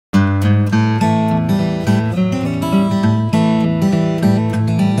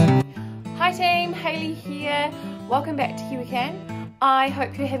Welcome back to Kiwi Can. I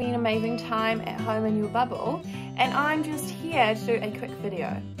hope you're having an amazing time at home in your bubble, and I'm just here to do a quick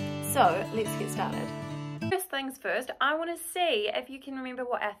video. So let's get started. First things first, I want to see if you can remember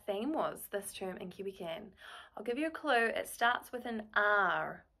what our theme was this term in Kiwi Can. I'll give you a clue. It starts with an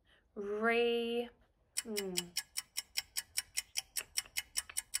R.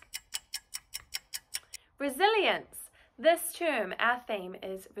 Resilience. This term, our theme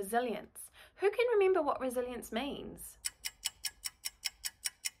is resilience. Who can remember what resilience means?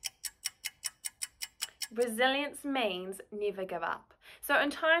 Resilience means never give up. So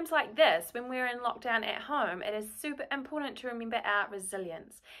in times like this, when we're in lockdown at home, it is super important to remember our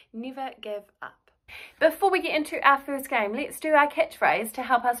resilience. Never give up. Before we get into our first game, let's do our catchphrase to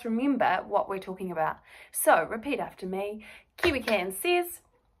help us remember what we're talking about. So repeat after me. Kiwi Can says,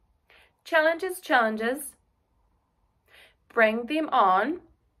 challenges, challenges, bring them on.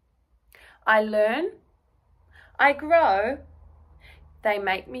 I learn, I grow, they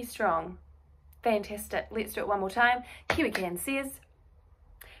make me strong. Fantastic. Let's do it one more time. Kiwi Can says,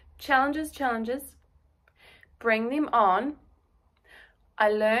 challenges, challenges, bring them on. I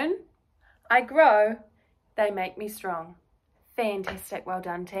learn, I grow, they make me strong. Fantastic. Well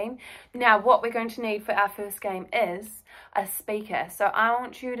done, team. Now, what we're going to need for our first game is a speaker. So I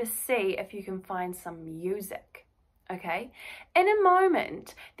want you to see if you can find some music. Okay, in a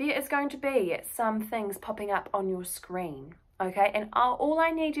moment, there is going to be some things popping up on your screen. Okay, and all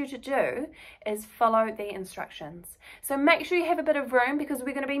I need you to do is follow the instructions. So make sure you have a bit of room because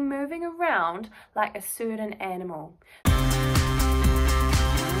we're going to be moving around like a certain animal.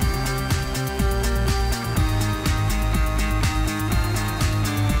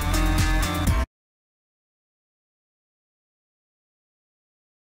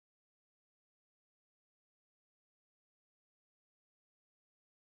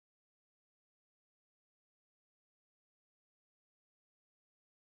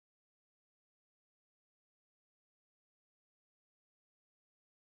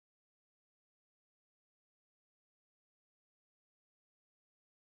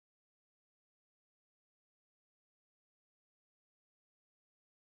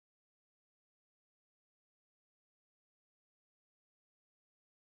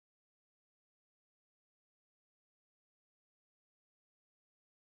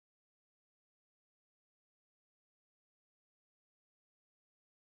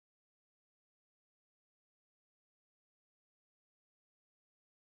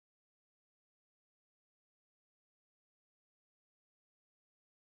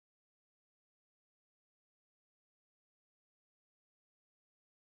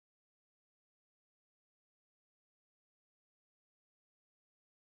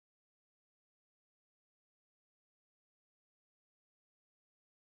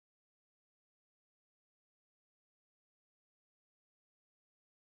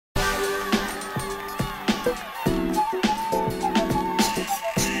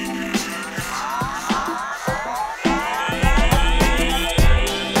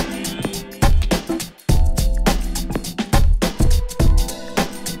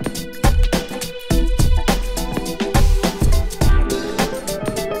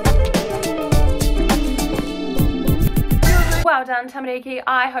 Well done, Tamariki.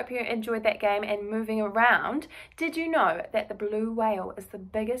 I hope you enjoyed that game and moving around. Did you know that the blue whale is the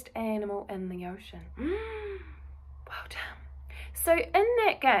biggest animal in the ocean? Well done. So in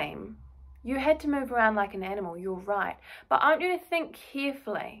that game, you had to move around like an animal, you're right. But I want you to think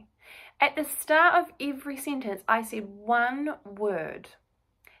carefully. At the start of every sentence, I said one word.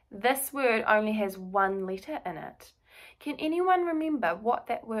 This word only has one letter in it. Can anyone remember what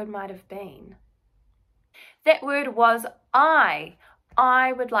that word might have been? That word was I.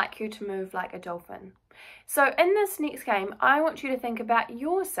 I would like you to move like a dolphin. So in this next game, I want you to think about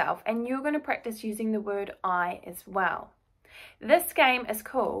yourself and you're going to practice using the word I as well. This game is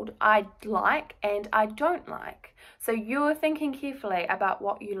called I like and I don't like. So you're thinking carefully about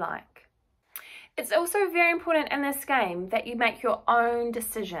what you like. It's also very important in this game that you make your own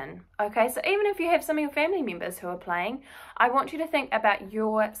decision. Okay, so even if you have some of your family members who are playing, I want you to think about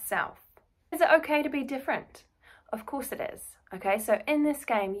yourself. Is it okay to be different? Of course it is. Okay, so in this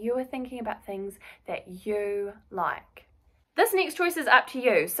game, you are thinking about things that you like. This next choice is up to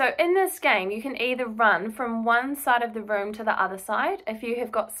you. So in this game, you can either run from one side of the room to the other side if you have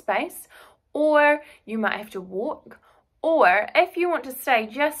got space, or you might have to walk, or if you want to stay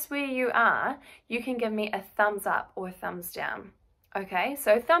just where you are, you can give me a thumbs up or a thumbs down. Okay,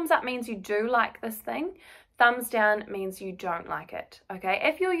 so thumbs up means you do like this thing. thumbs down means you don't like it, okay?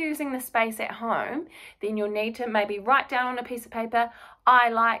 If you're using the space at home, then you'll need to maybe write down on a piece of paper, I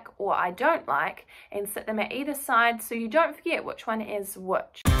like or I don't like, and sit them at either side so you don't forget which one is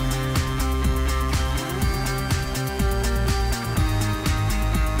which.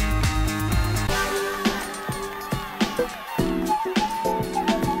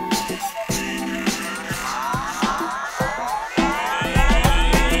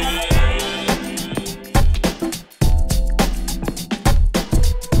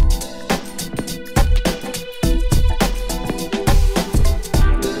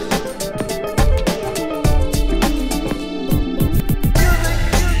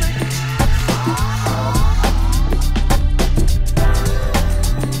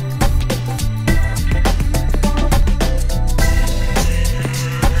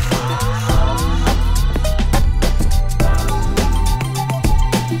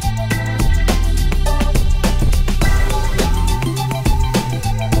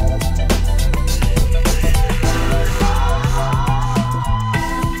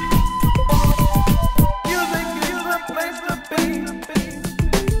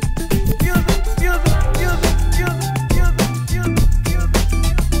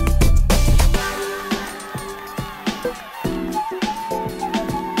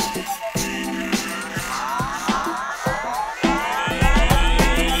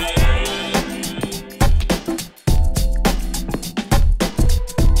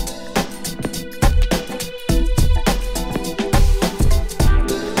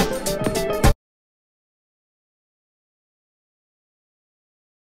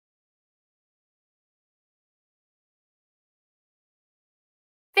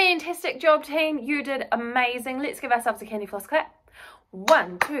 Fantastic job, team. You did amazing. Let's give ourselves a candy floss clap.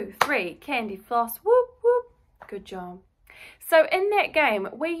 1, 2, 3, candy floss. Whoop, whoop. Good job. So in that game,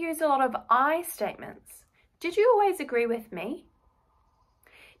 we used a lot of I statements. Did you always agree with me?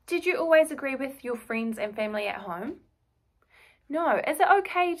 Did you always agree with your friends and family at home? No. Is it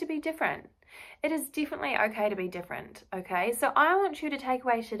okay to be different? It is definitely okay to be different, okay? So I want you to take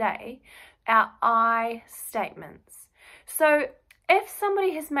away today our I statements. So if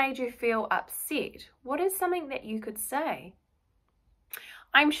somebody has made you feel upset, what is something that you could say?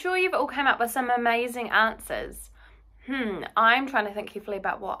 I'm sure you've all come up with some amazing answers. I'm trying to think carefully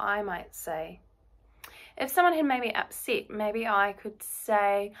about what I might say. If someone had made me upset, maybe I could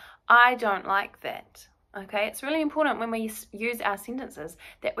say, I don't like that. Okay, it's really important when we use our sentences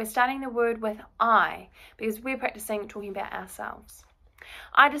that we're starting the word with I, because we're practicing talking about ourselves.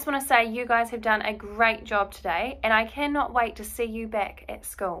 I just want to say you guys have done a great job today, and I cannot wait to see you back at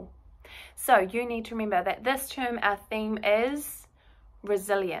school. So you need to remember that this term our theme is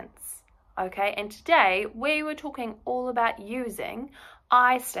resilience, okay? And today we were talking all about using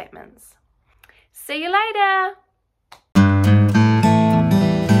I statements. See you later!